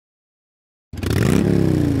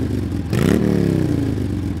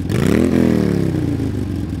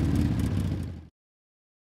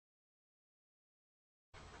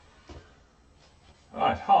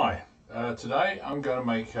Today I'm going to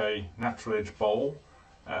make a natural edge bowl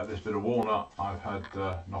out of this bit of walnut I've had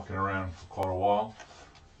knocking around for quite a while.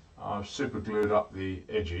 I've super glued up the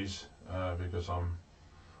edges because I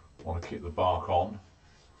want to keep the bark on,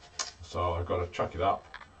 so I've got to chuck it up,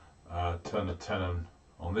 turn the tenon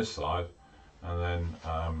on this side and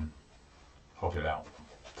then hot it out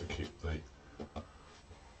to keep the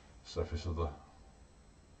surface of the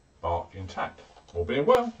bark intact. All being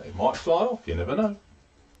well, it might fly off, you never know.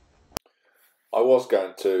 I was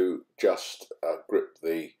going to just grip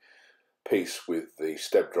the piece with the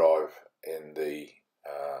step drive in the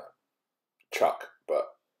chuck,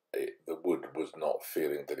 but the wood was not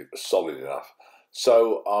feeling that it was solid enough.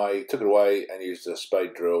 So I took it away and used a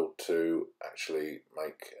spade drill to actually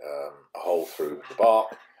make a hole through the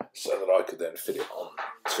bark so that I could then fit it on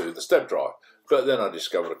to the step drive. But then I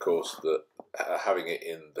discovered, of course, that having it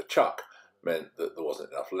in the chuck meant that there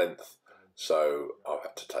wasn't enough length. So I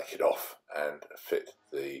had to take it off and fit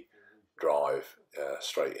the drive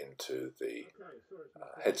straight into the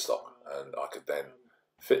headstock, and I could then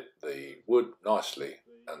fit the wood nicely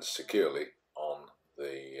and securely on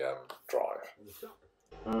the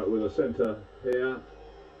drive. With a centre here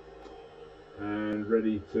and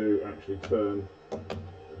ready to actually turn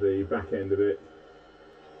the back end of it.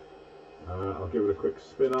 I'll give it a quick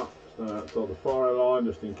spin up, stand outside the fire line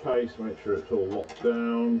just in case, make sure it's all locked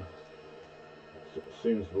down. It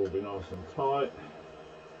seems to all be nice and tight.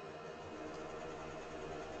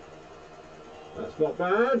 That's not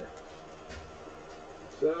bad.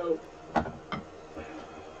 So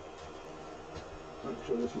make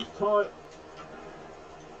sure this is tight.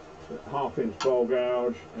 Half-inch bowl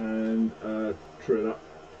gouge and true it up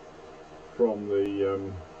from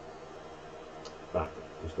the back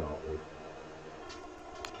to start with.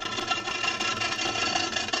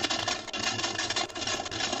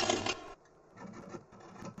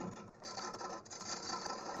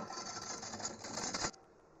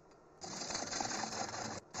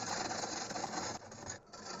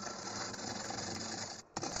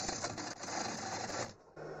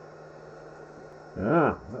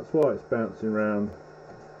 That's why it's bouncing around.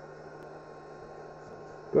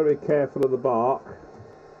 Got to be careful of the bark.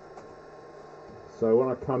 So when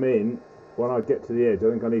I come in, when I get to the edge, I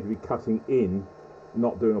think I need to be cutting in,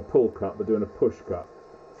 not doing a pull cut, but doing a push cut.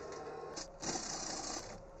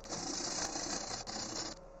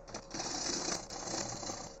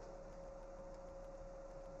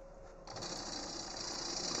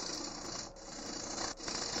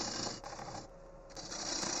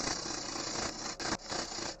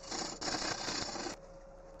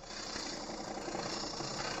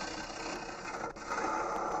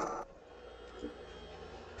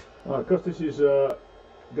 Because this is going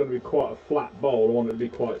to be quite a flat bowl, I want it to be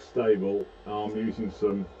quite stable. I'm using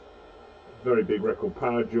some very big record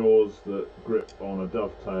power jaws that grip on a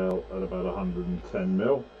dovetail at about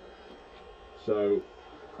 110mm. So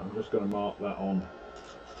I'm just going to mark that on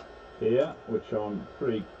here, which I'm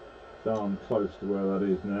pretty darn close to where that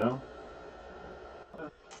is now.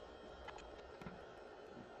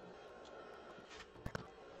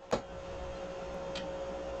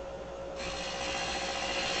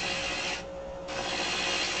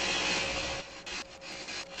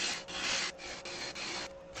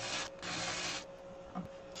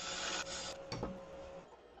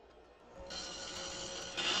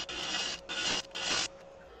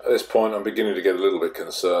 At this point I'm beginning to get a little bit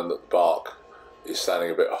concerned that the bark is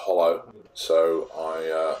sounding a bit hollow, so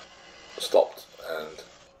I stopped and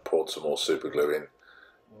poured some more super glue in,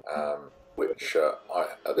 which I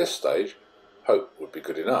at this stage hope would be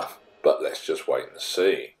good enough, but let's just wait and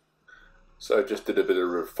see. So just did a bit of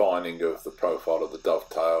refining of the profile of the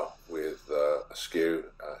dovetail with a skew.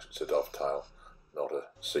 It's a dovetail, not a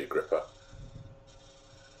sea gripper.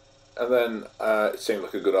 And then it seemed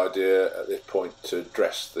like a good idea at this point to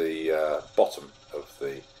dress the bottom of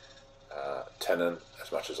the tenon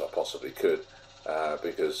as much as I possibly could,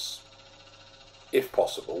 because if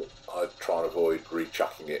possible I'd try and avoid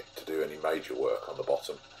rechucking it to do any major work on the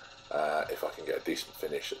bottom if I can get a decent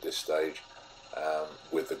finish at this stage,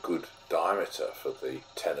 with a good diameter for the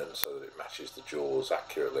tenon so that it matches the jaws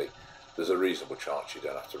accurately. There's a reasonable chance you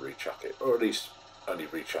don't have to rechuck it, or at least only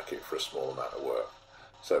rechuck it for a small amount of work.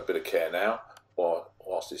 So a bit of care now,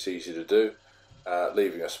 whilst it's easy to do,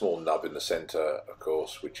 leaving a small nub in the centre, of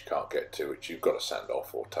course, which you can't get to, which you've got to sand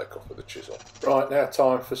off or take off with a chisel. Right, now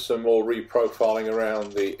time for some more reprofiling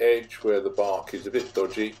around the edge where the bark is a bit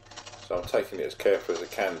dodgy. So I'm taking it as carefully as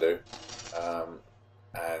I can do,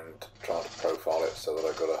 and trying to profile it so that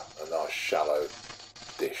I've got a nice shallow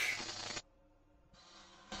dish.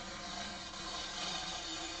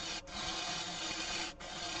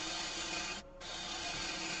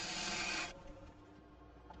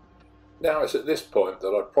 Now it's at this point that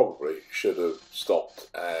I probably should have stopped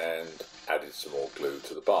and added some more glue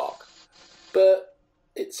to the bark, but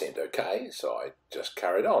it seemed okay, so I just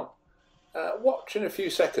carried on. Watch in a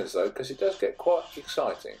few seconds though, because it does get quite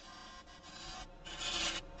exciting.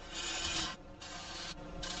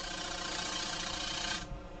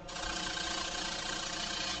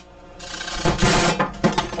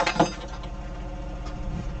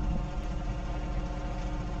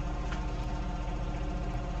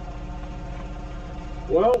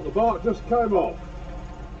 Well, the bark just came off.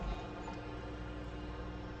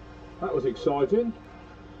 That was exciting.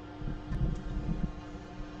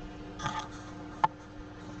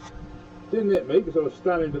 Didn't hit me because I was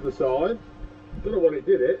standing to the side. Don't know what it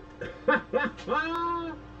did it.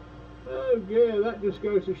 Oh yeah, that just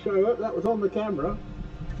goes to show up. That was on the camera.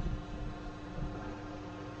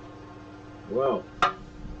 Well,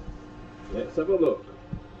 let's have a look.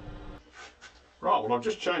 Right, well I've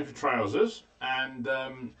just changed the trousers, and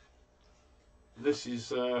this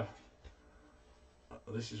is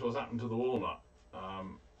what's happened to the walnut,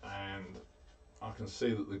 and I can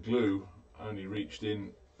see that the glue only reached in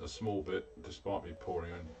a small bit despite me pouring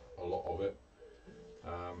in a lot of it,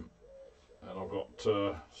 and I've got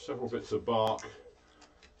several bits of bark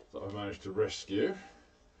that I've managed to rescue.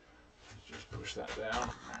 Let's just push that down.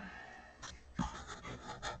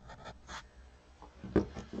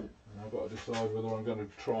 I've got to decide whether I'm going to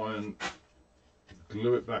try and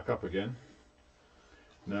glue it back up again.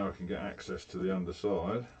 Now I can get access to the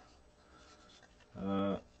underside,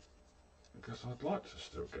 because I'd like to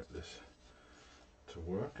still get this to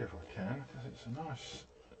work if I can, because it's a nice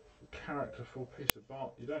characterful piece of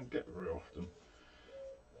bark you don't get very often.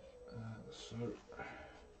 So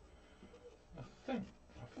I think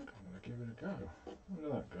I'm going to give it a go. Where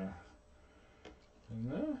did that go? In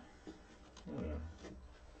there? Oh, yeah.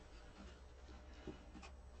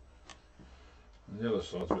 And the other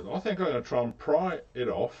side's a bit. I think I'm going to try and pry it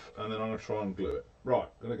off, and then I'm going to try and glue it. Right,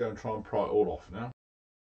 I'm going to go and try and pry it all off now.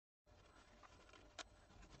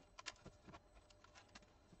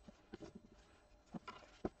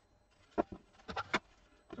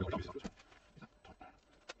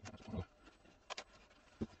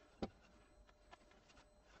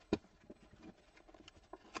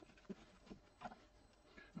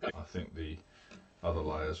 I think the other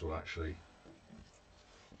layers will actually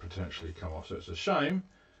potentially come off, so it's a shame,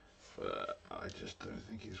 but I just don't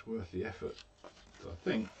think it's worth the effort. So I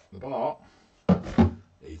think the bark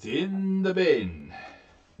is in the bin.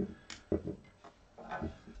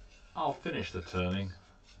 I'll finish the turning.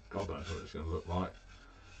 God knows what it's going to look like,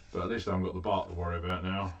 but at least I haven't got the bark to worry about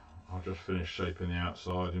now. I'll just finish shaping the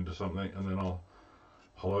outside into something, and then I'll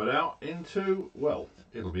hollow it out into, well,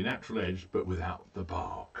 it'll be natural edged but without the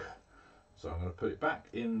bark. So I'm going to put it back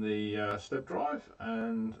in the step drive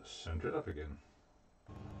and centre it up again.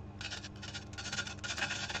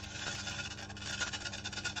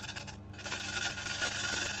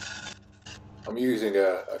 I'm using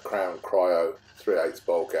a Crown Cryo 3/8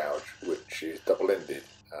 bowl gouge, which is double-ended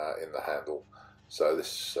in the handle. So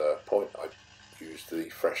this point I used the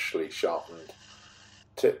freshly sharpened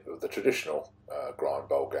tip of the traditional grind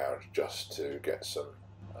bowl gouge just to get some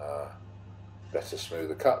better,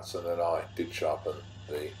 smoother cuts, and then I did sharpen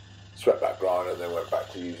the swept-back grinder and then went back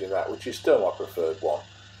to using that, which is still my preferred one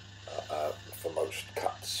for most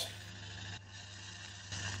cuts.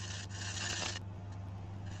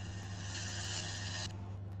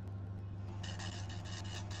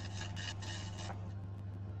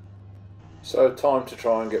 So time to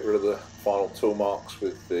try and get rid of the final tool marks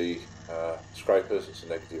with the scrapers. It's a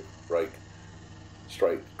negative rake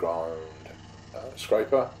straight grind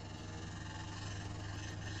scraper.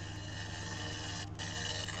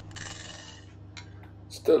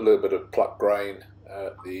 Still a little bit of plucked grain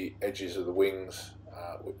at the edges of the wings,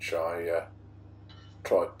 which I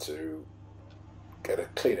tried to get a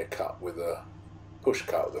cleaner cut with a push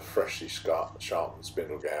cut with a freshly sharpened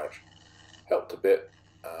spindle gouge. Helped a bit.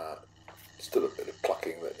 Still a bit of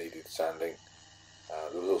plucking that needed sanding.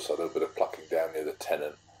 There was also a little bit of plucking down near the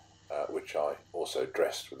tenon, which I also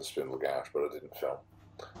dressed with a spindle gouge, but I didn't film.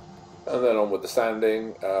 And then on with the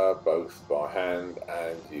sanding, both by hand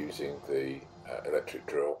and using the electric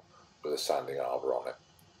drill with a sanding arbor on it.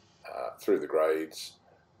 Through the grades,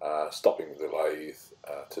 stopping the lathe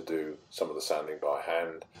to do some of the sanding by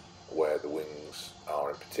hand, where the wings are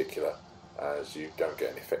in particular, as you don't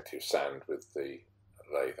get an effective sand with the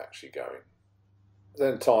lathe actually going.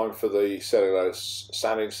 Then time for the cellulose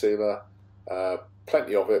sanding sealer.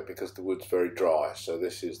 Plenty of it because the wood's very dry, so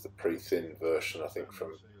this is the pre-thinned version, I think,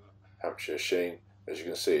 from Hampshire Sheen. As you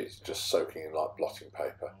can see, it's just soaking in like blotting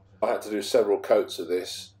paper. I had to do several coats of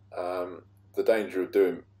this The danger of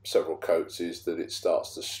doing several coats is that it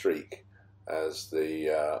starts to streak as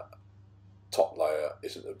the top layer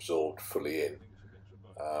isn't absorbed fully in.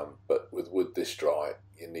 But with wood this dry,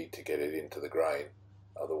 you need to get it into the grain,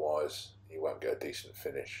 otherwise you won't get a decent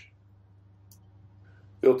finish.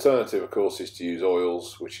 The alternative, of course, is to use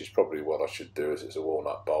oils, which is probably what I should do as it's a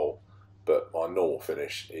walnut bowl, but my normal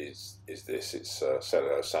finish is this. It's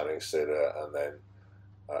cellulose sanding sealer and then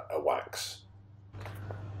a wax.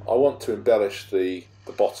 I want to embellish the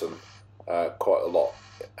bottom quite a lot,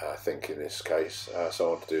 I think, in this case, so I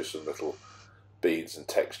want to do some little beads and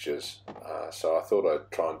textures, so I thought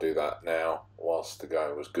I'd try and do that now whilst the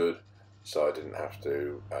going was good, so I didn't have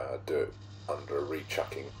to do it under a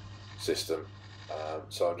rechucking system.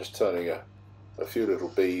 So I'm just turning a few little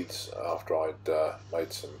beads after I'd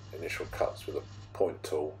made some initial cuts with a point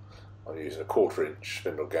tool. I'm using a 1/4 inch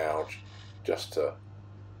spindle gouge just to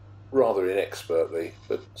rather inexpertly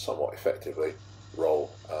but somewhat effectively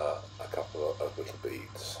roll a couple of little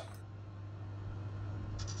beads.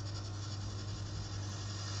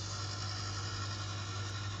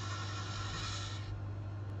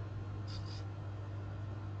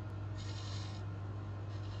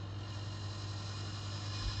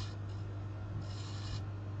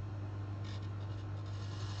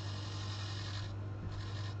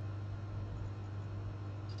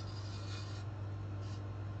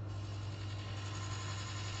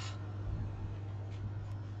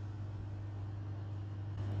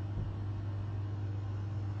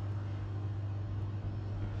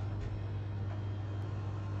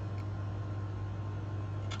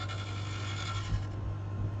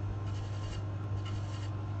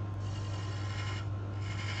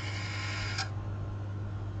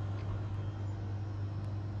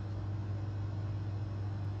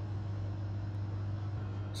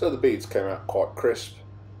 So the beads came out quite crisp,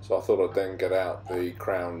 so I thought I'd then get out the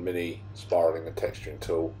Crown Mini spiralling and texturing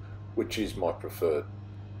tool, which is my preferred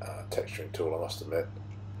texturing tool, I must admit,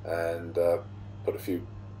 and put a few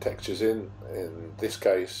textures in this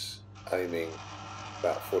case aiming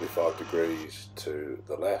about 45 degrees to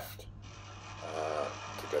the left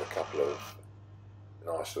to get a couple of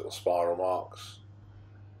nice little spiral marks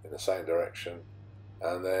in the same direction,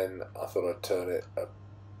 and then I thought I'd turn it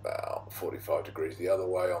about 45 degrees the other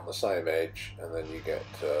way on the same edge, and then you get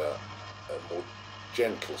a more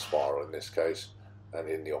gentle spiral in this case and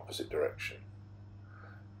in the opposite direction.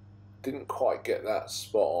 Didn't quite get that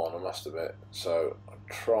spot on, I must admit, so I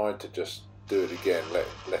tried to just do it again,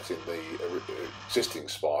 letting the existing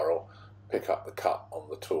spiral pick up the cut on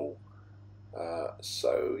the tool.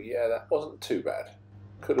 So yeah, that wasn't too bad.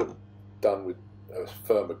 Could have done with a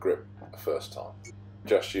firmer grip the first time.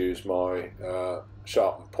 Just use my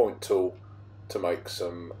sharpened point tool to make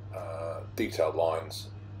some detailed lines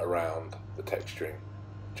around the texturing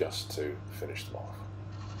just to finish them off.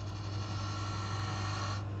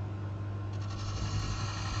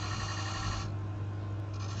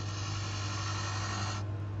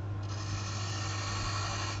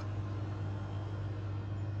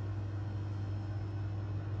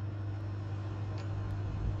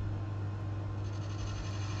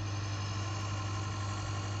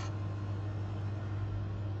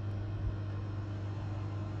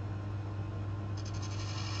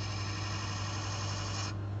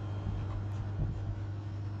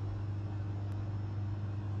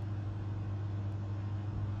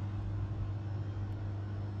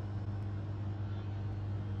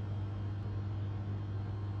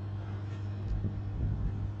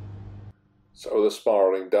 So the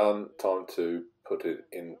spiralling done, time to put it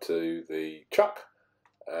into the chuck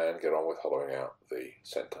and get on with hollowing out the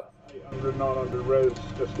centre. 800, 900 res,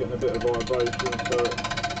 just getting a bit of vibration,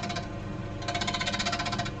 so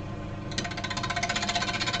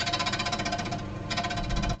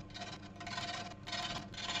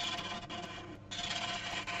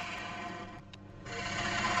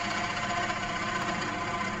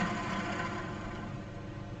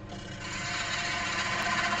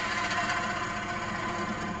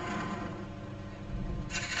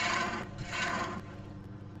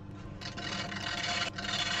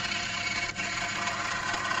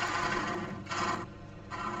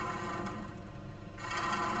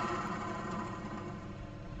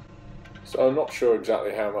So I'm not sure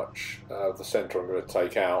exactly how much of the centre I'm going to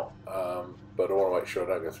take out, but I want to make sure I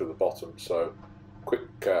don't go through the bottom. So quick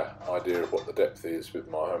idea of what the depth is with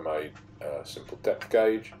my homemade simple depth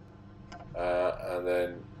gauge, and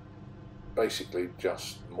then basically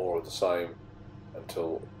just more of the same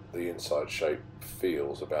until the inside shape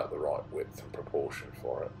feels about the right width and proportion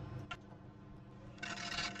for it.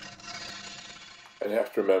 And you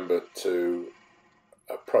have to remember to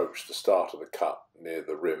approach the start of the cut near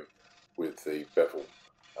the rim with the bevel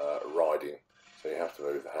riding, so you have to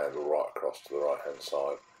move the handle right across to the right hand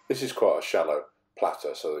side. This is quite a shallow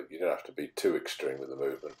platter, so that you don't have to be too extreme with the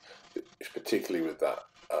movement. It's particularly with that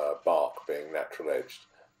bark being natural edged,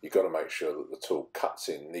 you've got to make sure that the tool cuts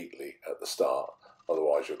in neatly at the start,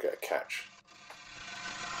 otherwise you'll get a catch.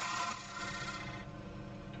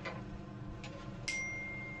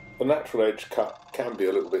 The natural edge cut can be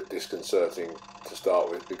a little bit disconcerting to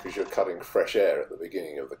start with because you're cutting fresh air at the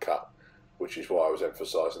beginning of the cut, which is why I was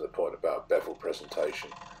emphasising the point about bevel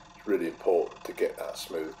presentation. It's really important to get that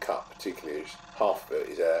smooth cut, particularly as half of it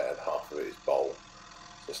is air and half of it is bowl.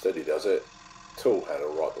 So steady does it, tool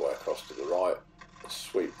handle right the way across to the right,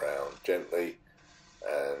 sweep round gently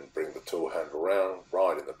and bring the tool handle round,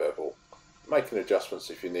 riding the bevel, making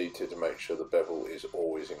adjustments if you need to make sure the bevel is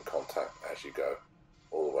always in contact as you go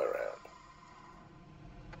all the way around.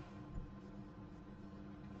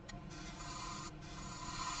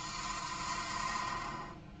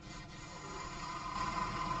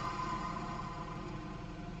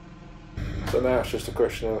 So now it's just a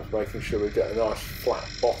question of making sure we get a nice flat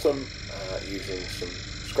bottom using some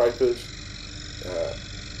scrapers,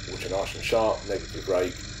 which are nice and sharp, negative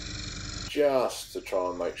rake, just to try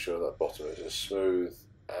and make sure that bottom is as smooth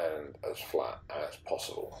and as flat as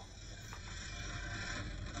possible.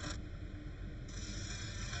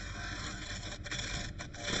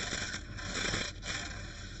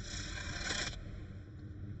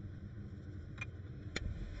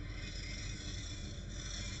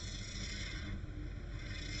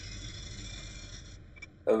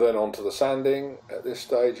 And then on to the sanding at this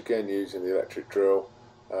stage, again using the electric drill,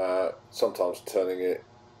 sometimes turning it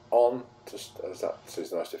on, just as that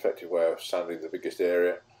is the most effective way of sanding the biggest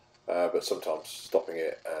area, but sometimes stopping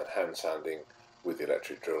it and hand sanding with the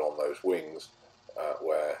electric drill on those wings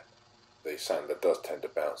where the sander does tend to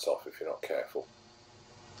bounce off if you're not careful.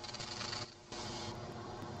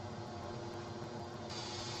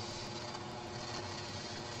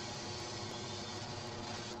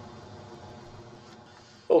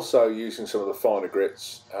 Also using some of the finer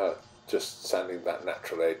grits, just sanding that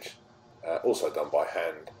natural edge, also done by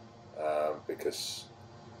hand, because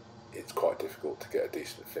it's quite difficult to get a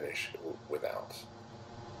decent finish without.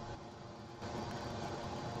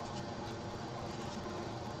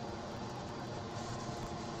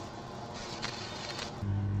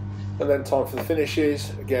 And then time for the finishes.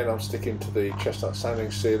 Again, I'm sticking to the chestnut sanding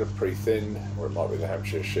sealer, pre-thinned, or it might be the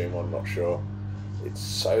Hampshire sheen one, not sure. It's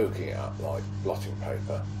soaking it up like blotting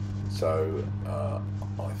paper, so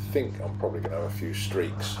I think I'm probably going to have a few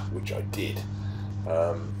streaks, which I did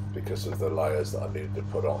because of the layers that I needed to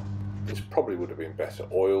put on. This probably would have been better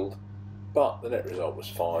oiled, but the net result was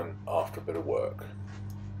fine after a bit of work.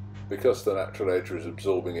 Because the natural edge was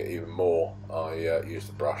absorbing it even more, I used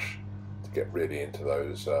the brush to get really into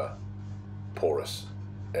those porous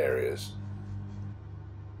areas.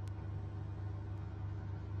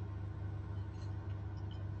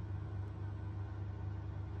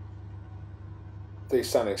 The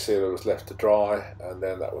sanding sealer was left to dry, and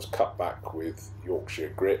then that was cut back with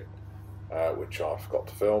Yorkshire grit, which I forgot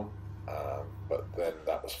to film, but then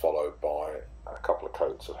that was followed by a couple of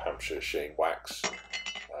coats of Hampshire sheen wax,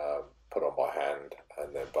 put on by hand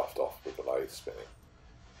and then buffed off with the lathe spinning.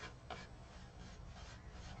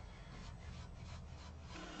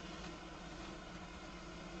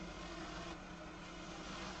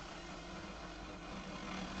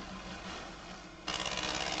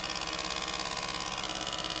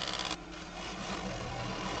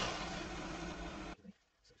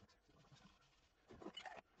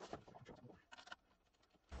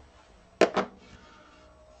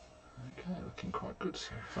 Okay, looking quite good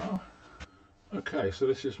so far. Okay, so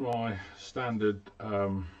this is my standard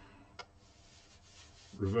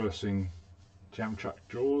reversing jam chuck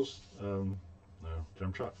jaws.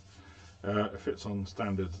 Jam chuck. It fits on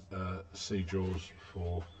standard C jaws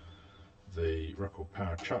for the record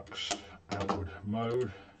power chucks, outward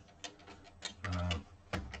mode.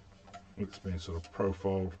 It's been sort of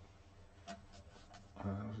profiled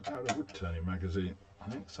out of Wood Turning magazine. I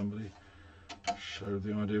think somebody showed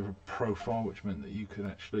the idea of a profile, which meant that you could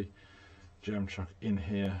actually jam chuck in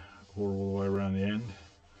here or all the way around the end.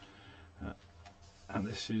 And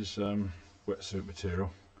this is wetsuit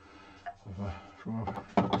material from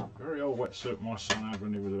a very old wetsuit my son had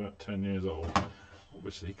when he was about 10 years old.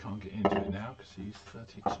 Obviously he can't get into it now because he's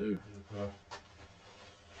 32.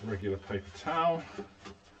 Regular paper towel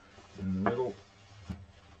in the middle,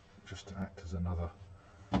 just to act as another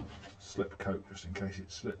slip coat, just in case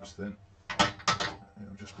it slips. Then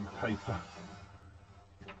it'll just be paper.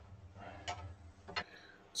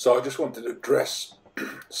 So I just wanted to address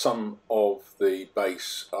some of the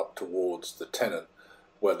base up towards the tenon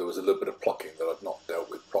where there was a little bit of plucking that I'd not dealt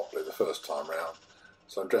with properly the first time round.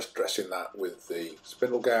 So I'm just dressing that with the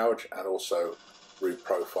spindle gouge and also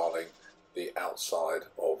reprofiling the outside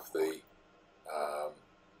of the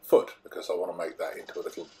foot, because I want to make that into a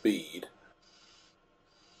little bead.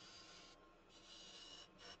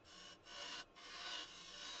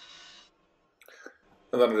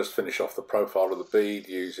 And then I just finish off the profile of the bead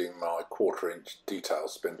using my 1/4 inch detail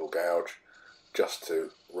spindle gouge just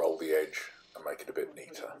to roll the edge and make it a bit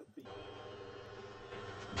neater.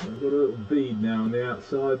 I've got a little bead now on the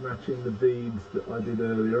outside matching the beads that I did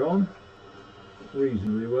earlier on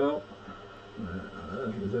reasonably well. I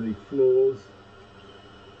don't think there's any flaws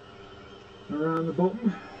around the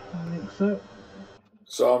bottom, I think so.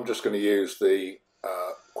 So I'm just going to use the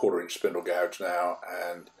 1/4 inch spindle gouge now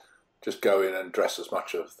and just go in and dress as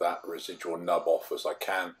much of that residual nub off as I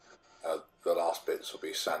can. The last bits will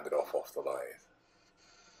be sanded off the lathe.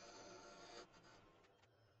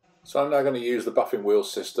 So I'm now going to use the buffing wheel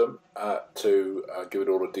system to give it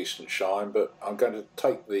all a decent shine, but I'm going to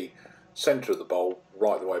take the centre of the bowl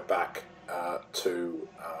right the way back to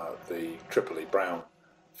the Tripoli brown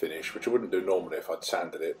finish, which I wouldn't do normally if I'd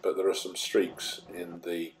sanded it, but there are some streaks in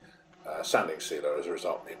the sanding sealer as a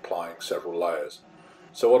result of me applying several layers.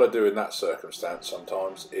 So what I do in that circumstance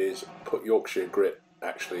sometimes is put Yorkshire grit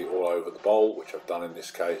actually all over the bowl, which I've done in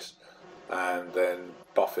this case, and then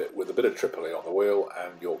buff it with a bit of Tripoli on the wheel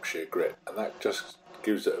and Yorkshire grit, and that just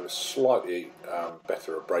gives it a slightly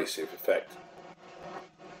better abrasive effect.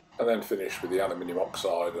 And then finish with the aluminium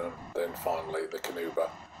oxide and then finally the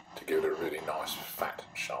Canuba to give it a really nice fat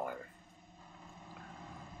shine.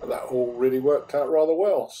 And that all really worked out rather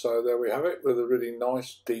well. So there we have it, with a really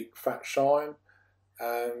nice deep fat shine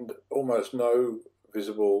and almost no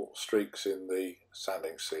visible streaks in the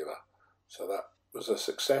sanding sealer. So that was a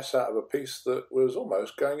success out of a piece that was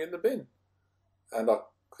almost going in the bin. And I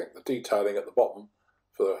think the detailing at the bottom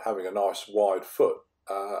for having a nice wide foot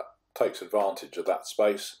takes advantage of that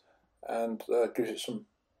space and gives it some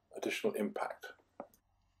additional impact.